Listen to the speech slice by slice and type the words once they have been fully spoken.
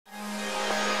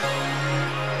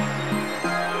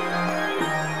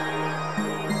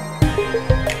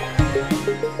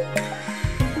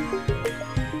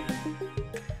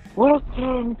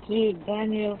Welcome to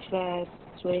Daniel Fast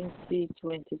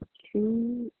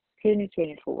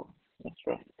 2024. That's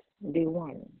right. Day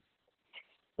one,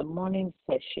 the morning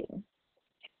session.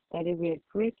 Daddy, we are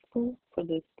grateful for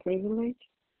this privilege.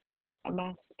 I'm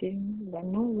asking that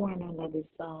no one under the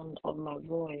sound of my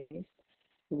voice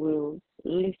will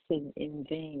listen in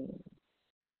vain.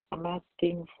 I'm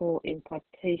asking for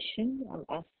impartation. I'm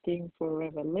asking for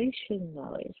revelation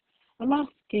knowledge. I'm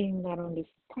asking that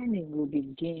understanding will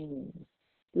be gained.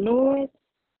 Lord,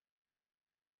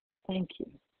 thank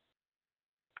you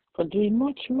for doing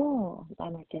much more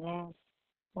than I can ask,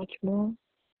 much more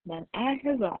than I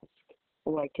have asked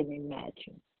or I can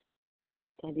imagine.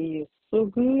 That He is so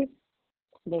good,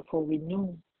 therefore we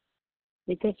know,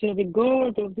 because you're the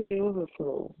God of the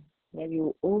overflow, that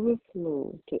you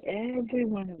overflow to every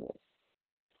one of us.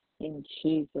 In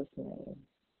Jesus' name,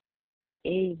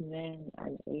 amen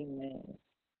and amen.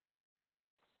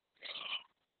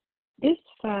 This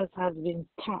fast has been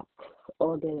tapped,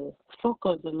 or the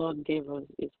focus the Lord gave us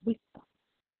is wisdom.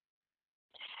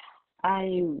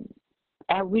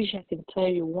 I wish I could tell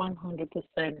you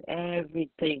 100%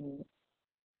 everything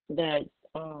that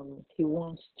He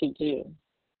wants to do.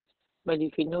 But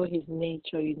if you know His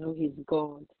nature, you know He's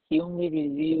God. He only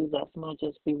reveals as much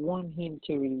as we want Him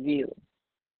to reveal.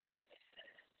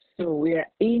 So we are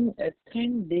in a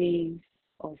 10 days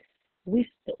of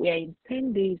wisdom. We are in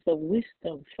 10 days of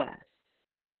wisdom fast.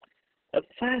 A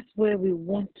fast where we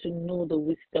want to know the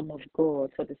wisdom of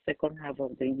God for the second half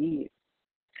of the year.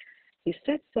 He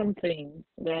said something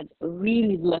that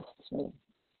really blessed me.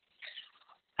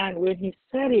 And when he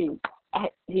said it, I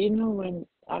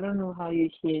don't know how you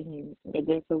hear him, but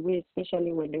there's a way,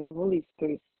 especially when the Holy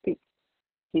Spirit speaks.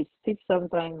 He speaks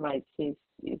sometimes like he's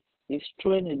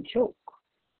throwing a joke.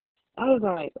 I was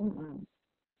like,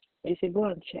 He said, go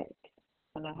and check.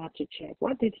 And I had to check.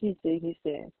 What did he say? He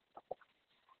said,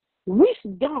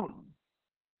 wisdom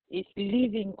is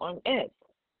living on earth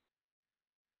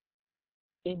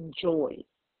in joy.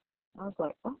 I was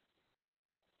like, oh.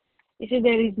 He said,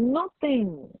 there is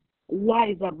nothing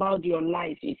wise about your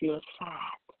life if you're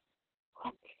sad.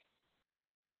 What?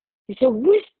 He said,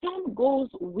 wisdom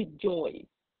goes with joy.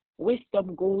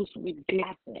 Wisdom goes with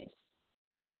gladness.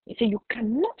 He said, you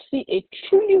cannot see a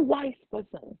truly wise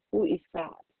person who is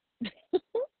sad.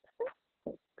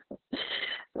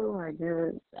 Oh my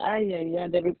God.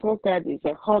 The report card is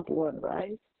a hot one,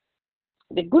 right?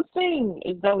 The good thing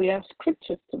is that we have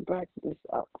scriptures to back this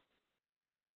up.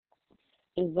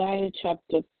 Isaiah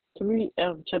chapter 12,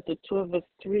 verse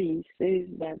 3 says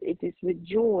that it is with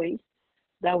joy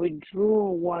that we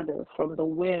draw water from the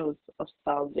wells of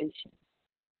salvation.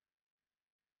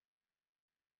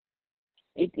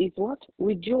 It is what?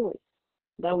 With joy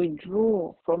that we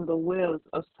draw from the wells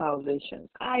of salvation.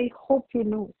 I hope you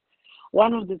know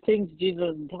one of the things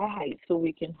Jesus died so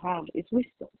we can have is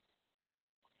wisdom.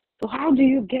 So how do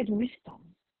you get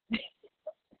wisdom?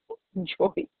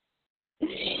 Joy.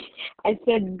 I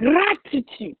said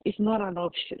gratitude is not an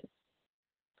option.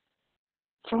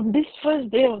 From this first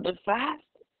day of the fast,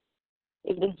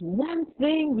 if there's one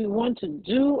thing we want to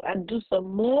do and do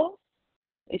some more,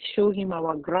 it's show Him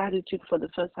our gratitude for the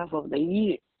first half of the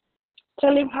year.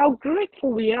 Tell Him how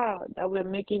grateful we are that we're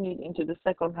making it into the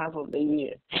second half of the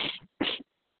year.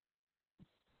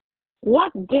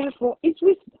 What therefore is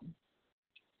wisdom?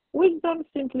 Wisdom,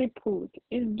 simply put,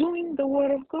 is doing the Word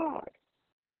of God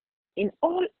in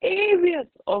all areas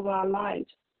of our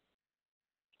lives.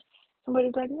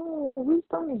 Somebody's like, no,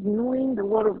 wisdom is knowing the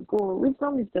Word of God.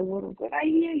 Wisdom is the Word of God. I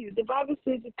hear you. The Bible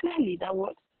says it clearly that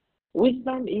what?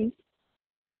 Wisdom is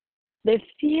the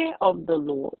fear of the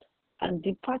Lord and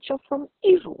departure from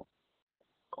evil,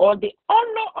 or the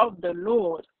honor of the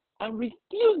Lord and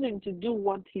refusing to do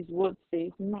what His Word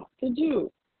says not to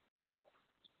do.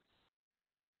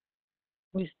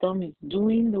 Wisdom is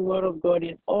doing the Word of God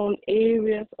in all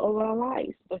areas of our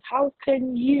lives. But how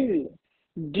can you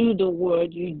do the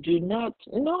Word you do not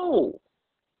know?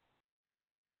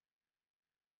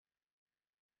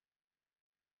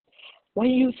 When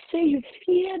you say you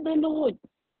fear the Lord,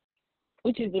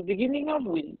 which is the beginning of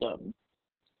wisdom,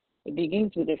 it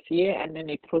begins with the fear and then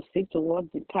it proceeds towards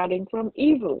departing from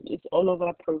evil. It's all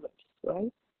over Proverbs,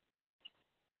 right?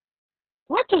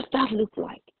 What does that look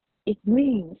like? It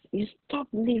means you stop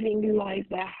living life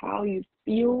by how you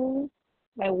feel,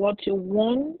 by what you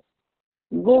want.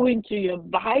 Go into your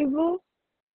Bible,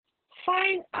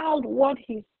 find out what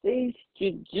He says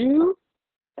to do,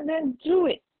 and then do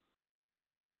it.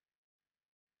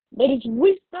 There is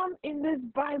wisdom in this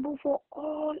Bible for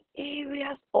all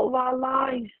areas of our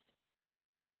lives.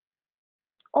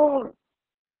 All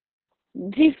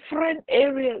different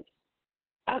areas.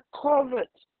 are covered.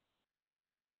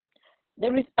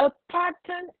 There is a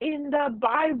pattern in the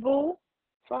Bible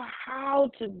for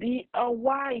how to be a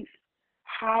wife,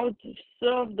 how to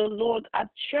serve the Lord at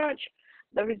church.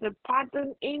 There is a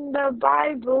pattern in the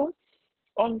Bible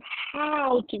on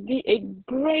how to be a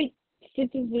great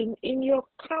citizen in your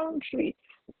country.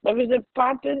 There is a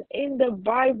pattern in the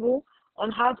Bible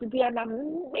on how to be an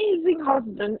amazing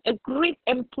husband, a great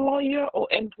employer or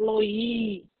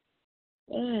employee.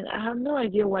 And I have no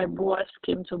idea why Boaz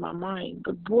came to my mind,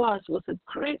 but Boaz was a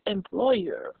great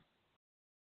employer.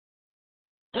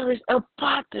 There is a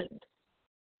pattern.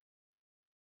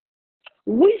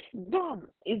 Wisdom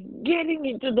is getting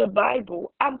into the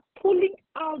Bible and pulling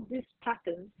out this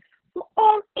pattern for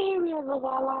all areas of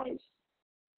our lives.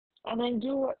 And then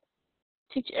do what?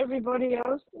 Teach everybody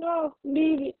else? No,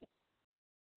 leave it.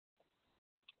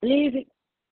 Leave it.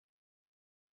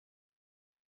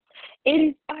 It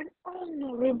is an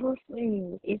honorable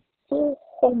thing. It's so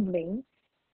humbling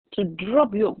to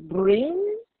drop your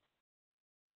brain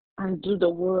and do the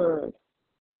word.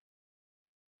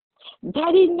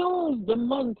 Daddy knows the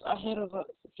months ahead of us.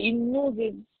 He knows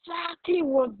exactly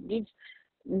what this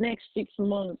next 6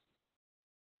 months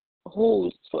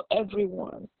holds for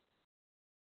everyone.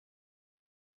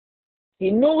 He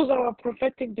knows our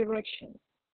prophetic direction.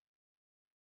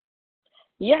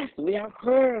 Yes, we have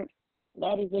heard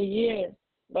that is a year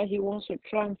that He wants to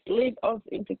translate us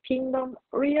into kingdom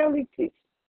realities.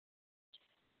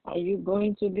 Are you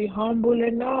going to be humble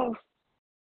enough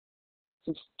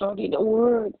to study the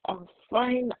word and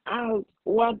find out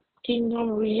what kingdom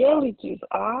realities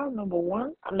are, number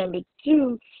one, and number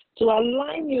two, to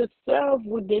align yourself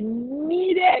with the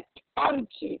needed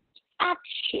attitude,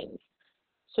 actions,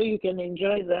 so you can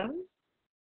enjoy them?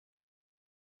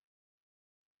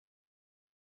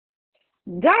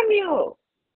 Daniel,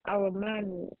 our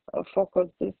man of focus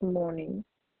this morning,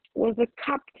 was a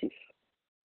captive.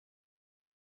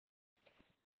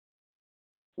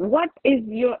 What is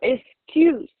your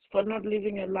excuse for not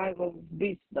living a life of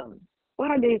wisdom?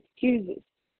 What are the excuses?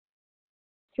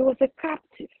 He was a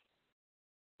captive.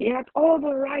 He had all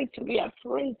the right to be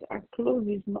afraid and close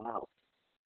his mouth.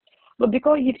 But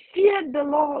because he feared the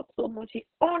Lord so much, he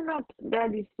honored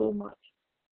Daddy so much.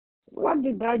 What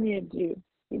did Daniel do?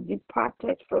 He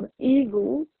departed from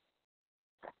evil.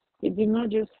 He did not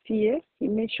just fear, he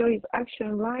made sure his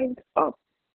action lined up.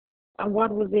 And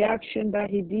what was the action that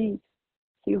he did?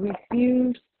 He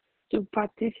refused to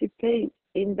participate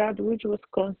in that which was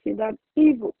considered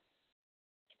evil.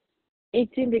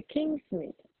 Eating the king's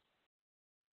meat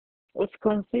was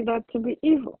considered to be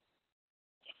evil.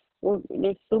 Well,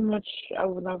 there's so much I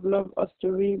would have loved us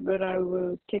to read, but I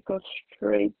will take us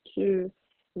straight to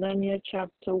Daniel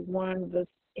chapter 1, verse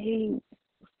 8,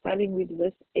 starting with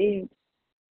verse 8.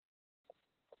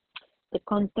 The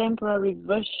contemporary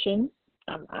version,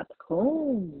 I'm at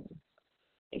home.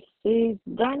 It says,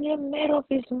 Daniel made up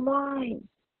his mind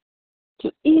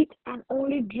to eat and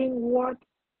only drink what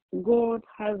God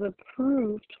has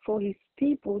approved for his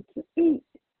people to eat.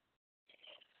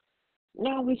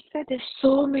 Now, we said there's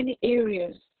so many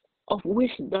areas of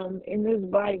wisdom in this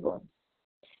Bible.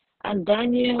 And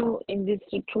Daniel, in this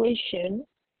situation,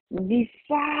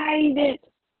 decided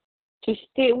to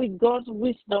stay with God's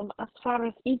wisdom as far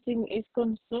as eating is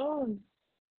concerned.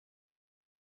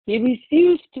 He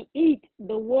refused to eat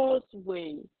the world's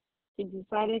way. He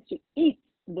decided to eat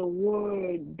the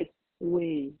word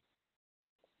way.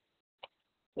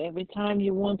 Every time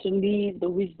you want to leave the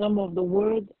wisdom of the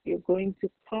word, you're going to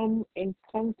come in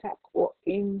contact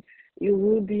you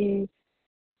will be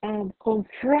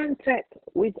confronted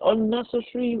with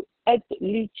unnecessary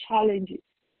earthly challenges.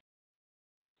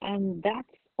 And that's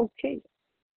okay.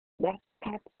 That's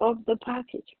part of the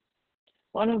package.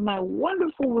 One of my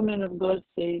wonderful women of God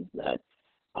says that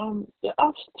the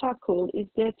obstacle is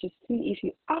there to see if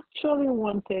you actually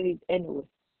wanted it anyway.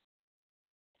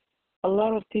 A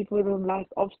lot of people don't like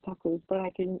obstacles, but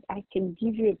I can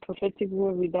give you a prophetic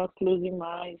word without closing my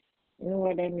eyes. You know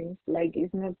what I mean? Like,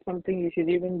 it's not something you should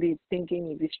even be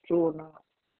thinking if it's true or not.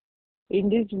 In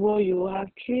this world, you will have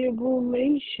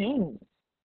tribulation.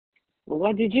 But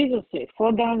what did Jesus say?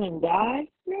 Fall down and die?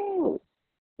 No.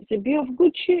 It's a be of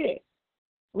good cheer.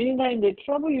 Meaning that in the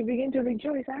trouble, you begin to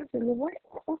rejoice. I said, well,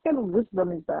 what kind of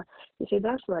wisdom is that? He said,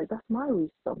 that's right. That's my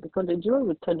wisdom, because the joy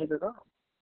will turn it around.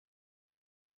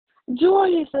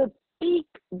 Joy is a big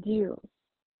deal.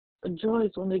 Joy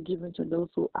is only given to those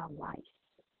who are wise.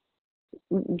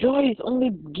 Joy is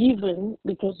only given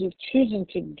because you've chosen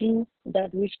to do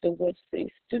that which the word says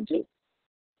to do.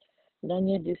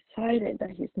 Daniel decided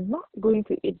that he's not going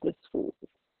to eat this food.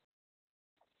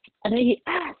 And then he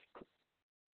asked,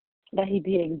 that he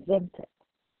be exempted.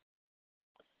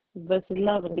 Verse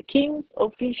 11, the king's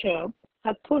official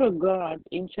had put a guard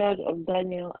in charge of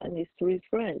Daniel and his three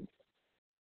friends.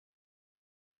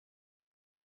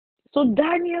 So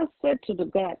Daniel said to the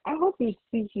guard, I hope you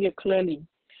see here clearly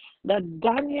that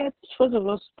Daniel, first of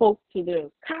all, spoke to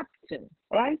the captain,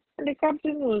 right? And the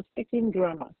captain was speaking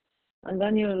grammar. And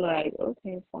Daniel was like,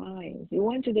 okay, fine. He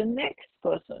went to the next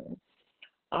person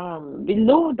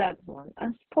below that one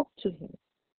and spoke to him.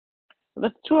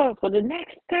 Verse 12, for the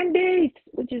next 10 days,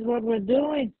 which is what we're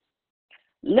doing,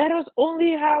 let us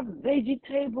only have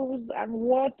vegetables and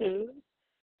water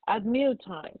at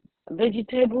mealtime.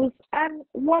 Vegetables and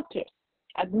water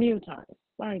at mealtime.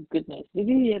 My goodness, did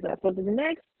you hear that? For the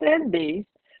next 10 days,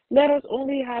 let us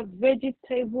only have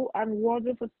vegetable and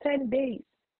water for 10 days.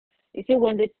 You see,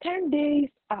 when the 10 days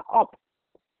are up,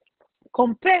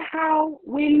 compare how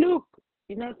we look.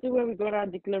 You know, see where we got our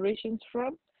declarations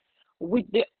from? With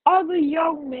the other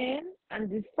young men and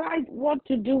decide what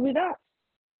to do with us.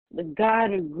 The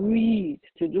God agreed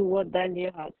to do what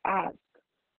Daniel had asked.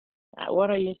 Now, what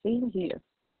are you seeing here?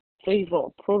 Favor,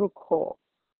 protocol,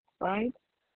 right?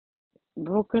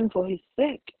 Broken for his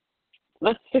sake.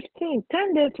 Verse 15,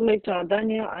 10 days later,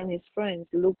 Daniel and his friends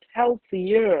looked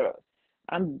healthier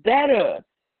and better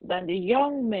than the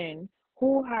young men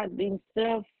who had been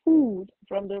served food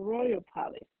from the royal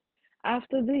palace.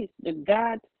 After this, the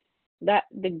guard let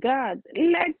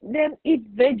them eat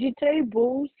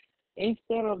vegetables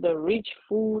instead of the rich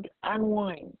food and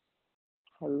wine.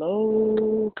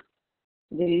 Hello.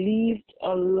 They lived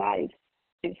a life,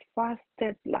 a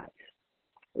fasted life.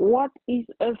 What is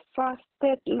a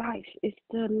fasted life? It's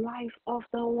the life of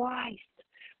the wise.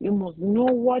 You must know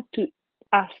what to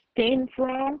abstain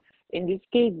from. In this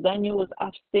case, Daniel was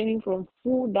abstaining from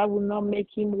food that would not make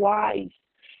him wise.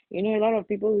 You know, a lot of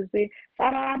people will say,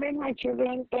 Father, I make my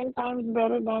children 10 times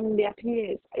better than their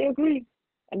peers. I agree.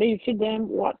 And then you feed them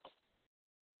what?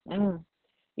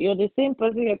 You're the same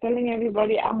person, you're telling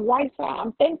everybody, I'm wiser,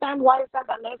 I'm 10 times wiser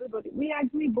than everybody. We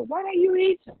agree, but what are you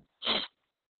eating?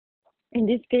 In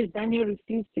this case, Daniel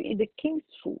refused to eat the king's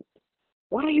food.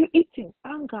 What are you eating?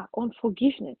 Anger,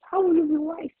 unforgiveness. How will you be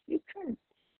wise? You can't.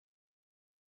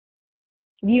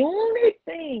 The only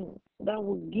thing that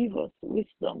will give us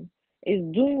wisdom is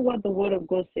doing what the word of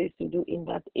God says to do in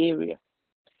that area.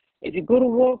 If you go to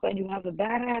work and you have a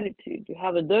bad attitude, you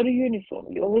have a dirty uniform,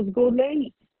 you always go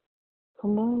late.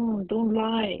 Come on, don't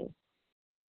lie.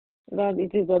 That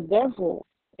it is the devil.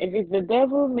 If it's the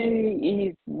devil, maybe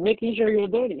he's making sure you're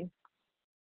dirty.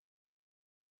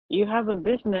 You have a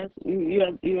business,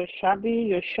 you're shabby,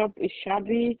 your shop is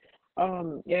shabby,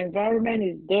 your environment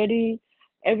is dirty.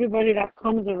 Everybody that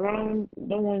comes around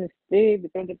don't want to stay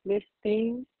because the place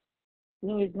stinks.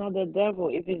 No, it's not the devil.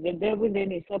 If it's the devil,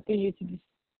 then it's helping you to be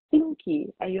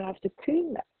stinky, and you have to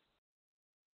clean that.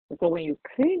 Because when you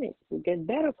clean it, you get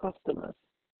better customers.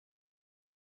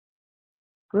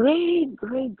 Great,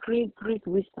 great, great, great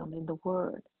wisdom in the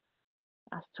word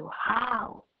as to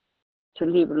how to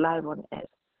live life on earth.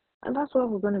 And that's what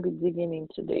we're going to be digging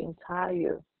into the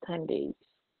entire 10 days.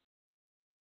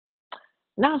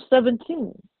 Now,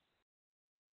 17.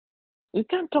 You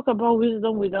can't talk about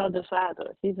wisdom without the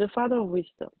Father. He's the Father of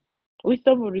wisdom.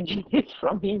 Wisdom originates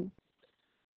from Him.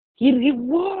 He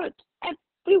rewards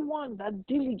everyone that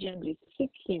diligently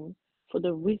seek Him for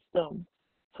the wisdom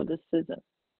for the season.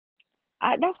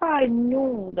 That's how I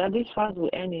know that this fast will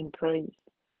end in praise.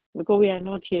 Because we are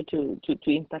not here to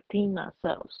entertain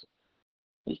ourselves.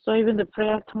 You saw even the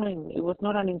prayer time. It was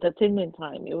not an entertainment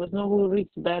time. It was not who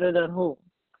reads better than who.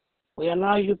 We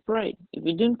allow you to pray. If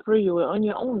you didn't pray, you were on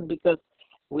your own because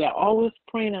we are always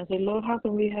praying and say, Lord, how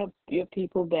can we help your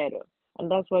people better? And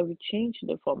that's why we changed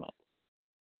the format.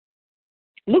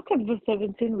 Look at verse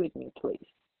 17 with me, please.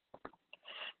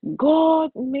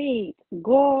 God made,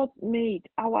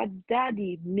 our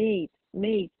daddy made,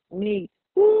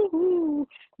 woo-hoo,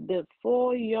 the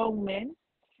 4 young men,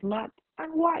 smart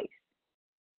and wise.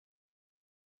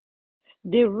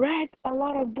 They read a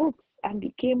lot of books and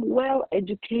became well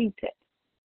educated.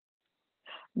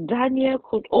 Daniel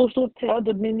could also tell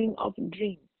the meaning of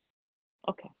dreams.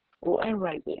 Okay, we'll end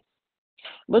right there.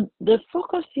 But the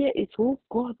focus here is who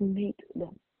God made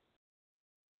them.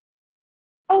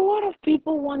 A lot of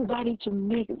people want daddy to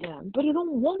make them, but they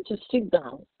don't want to sit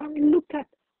down and look at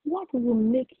what will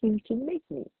make him to make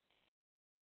me.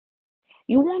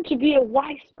 You want to be a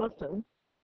wise person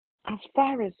as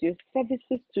far as your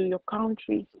services to your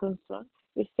country is concerned,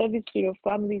 your service to your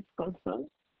family is concerned.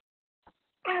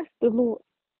 Ask the Lord.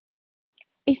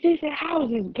 It says a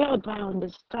house is built by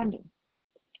understanding.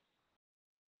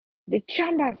 The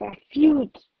chambers are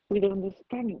filled with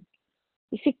understanding.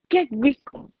 He said, get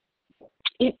wisdom.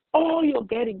 In all you're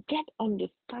getting, get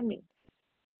understanding.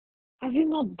 Has it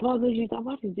not bothered you that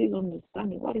what is this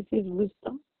understanding? What is this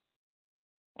wisdom?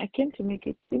 I came to make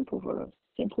it simple for us.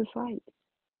 Simplify it.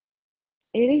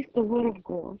 It is the word of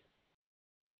God.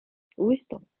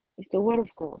 Wisdom is the word of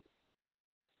God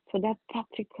for that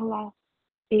particular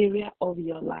area of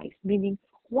your life. Meaning,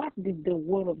 what did the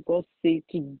word of God say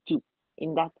to do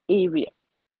in that area?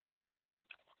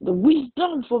 The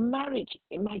wisdom for marriage,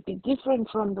 it might be different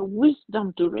from the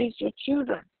wisdom to raise your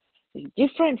children. It's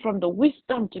different from the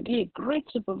wisdom to be a great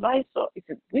supervisor. It's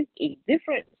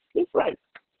different. It's different.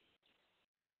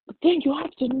 But then you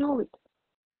have to know it.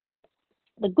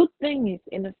 The good thing is,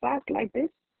 in a fast like this,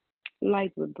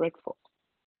 light with breakfast.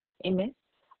 Amen.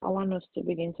 I want us to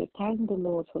begin to thank the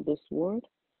Lord for this word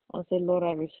and say, Lord,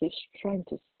 I receive strength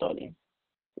to study.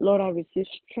 Lord, I receive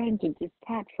strength to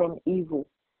depart from evil.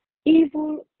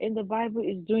 Evil in the Bible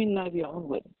is doing life your own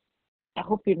way. I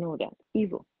hope you know that.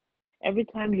 Evil. Every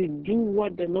time you do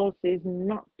what the Lord says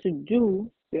not to do,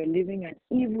 you're living an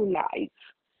evil life.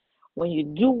 When you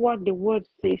do what the word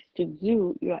says to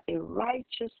do, you are a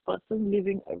righteous person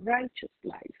living a righteous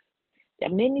life. There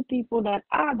are many people that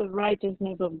are the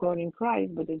righteousness of God in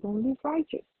Christ, but they don't live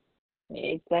righteous.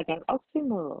 It's like an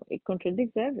oxymoron. It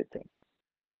contradicts everything.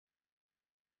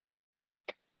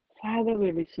 Father,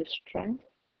 we receive strength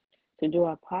to do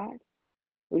our part.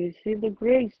 We receive the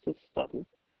grace to study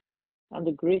and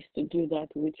the grace to do that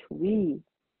which we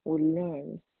will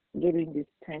learn during these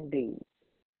 10 days.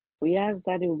 We ask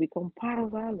that it will become part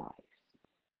of our lives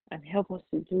and help us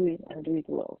to do it and do it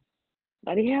well.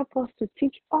 That it help us to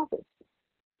teach others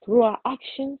through our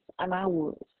actions and our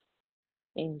words.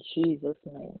 In Jesus'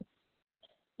 name.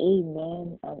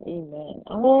 Amen and amen.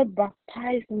 And Lord,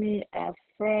 baptize me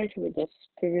afresh with the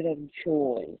spirit of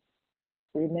joy.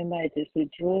 Remember, it is with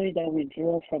joy that we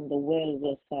draw from the wells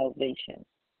of salvation.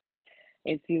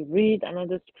 If you read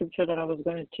another scripture that I was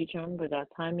going to teach on, but our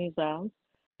time is out,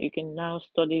 you can now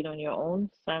study it on your own.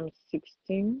 Psalm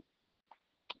 16,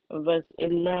 verse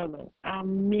 11.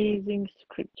 Amazing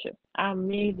scripture.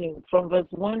 Amazing. From verse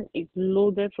 1, it's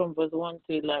loaded from verse 1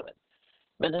 to 11.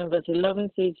 But then verse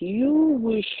 11 says, you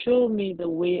will show me the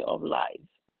way of life.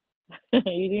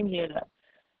 You didn't hear that.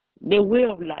 The way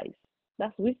of life.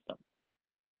 That's wisdom.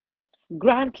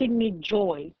 Granting me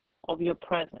joy of your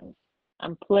presence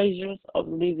and pleasures of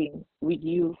living with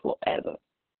you forever.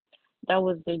 That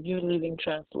was the New Living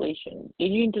Translation. The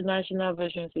New International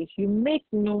Version says, you make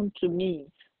known to me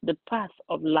the path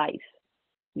of life.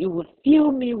 You will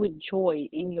fill me with joy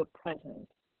in your presence.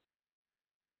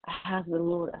 I asked the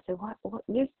Lord, I said, what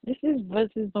this is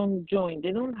verses don't join.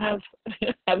 They don't have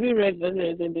have you read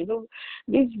verses? They don't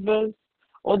this verse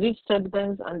or this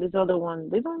sentence and this other one,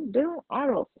 they don't add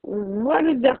up. What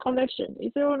is their connection?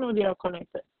 If you don't know they are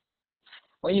connected.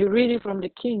 When you read it from the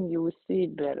King, you will see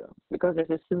it better because there's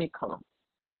a semicolon.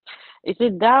 It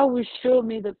said, thou will show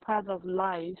me the path of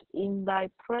life. In thy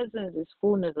presence is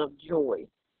fullness of joy.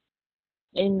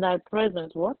 In thy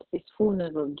presence, what? Is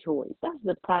fullness of joy. That's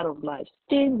the part of life.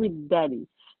 Staying with Daddy.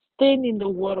 Staying in the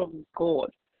Word of God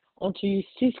until you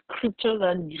see scriptures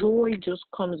and joy just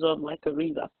comes up like a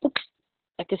river.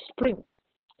 Like a spring.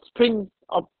 Springs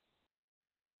up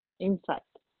inside.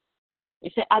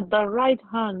 It said, at the right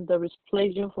hand there is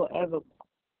pleasure forevermore.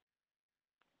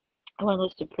 I want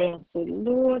us to pray and say,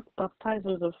 Lord, baptize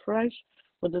us afresh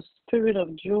with the spirit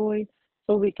of joy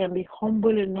so we can be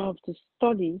humble enough to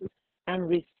study and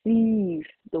receive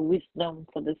the wisdom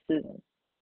for the season.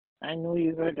 I know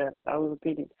you heard that. I will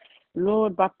repeat it.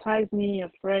 Lord, baptize me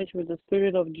afresh with the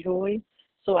spirit of joy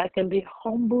so I can be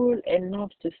humble enough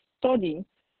to study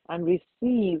and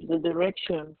receive the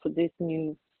direction for this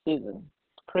new season.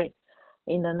 Pray.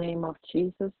 In the name of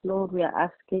Jesus, Lord, we are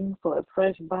asking for a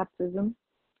fresh baptism,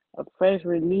 a fresh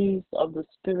release of the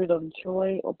spirit of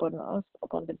joy upon us,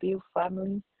 upon the Bill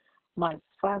family. My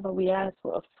Father, we ask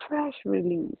for a fresh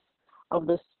release of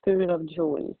the spirit of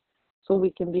joy so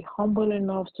we can be humble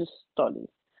enough to study.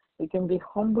 We can be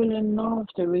humble enough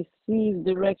to receive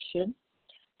direction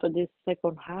for this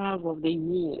second half of the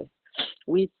year.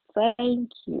 We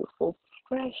thank you for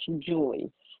fresh joy,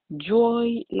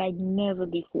 joy like never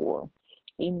before.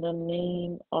 In the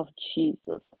name of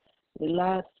Jesus. The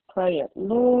last prayer.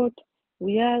 Lord,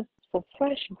 we ask for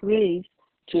fresh grace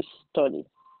to study.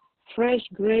 Fresh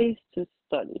grace to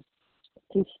study.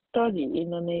 To study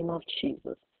in the name of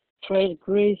Jesus. Fresh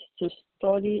grace to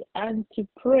study and to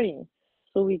pray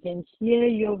so we can hear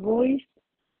your voice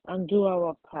and do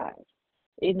our part.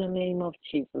 In the name of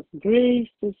Jesus. Grace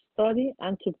to study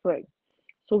and to pray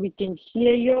so we can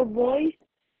hear your voice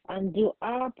and do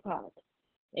our part.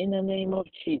 in the name of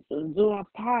Jesus. Do our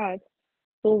part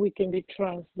so we can be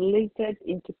translated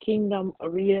into kingdom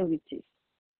realities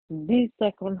this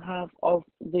second half of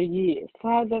the year.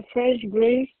 Father, fresh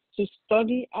grace to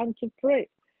study and to pray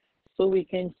so we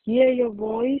can hear your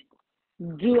voice,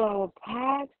 do our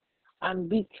part, and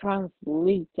be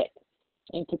translated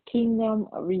into kingdom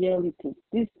realities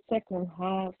this second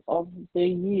half of the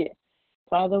year.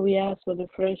 Father, we ask for the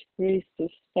fresh grace to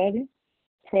study,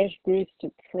 fresh grace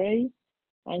to pray,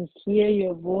 and hear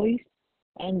your voice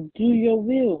and do your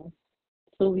will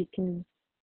so we can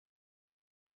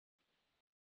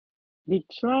be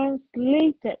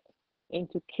translated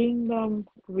into kingdom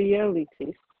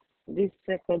realities this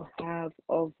second half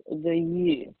of the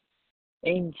year.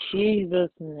 In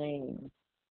Jesus' name,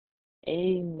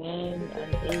 amen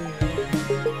and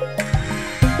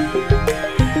amen.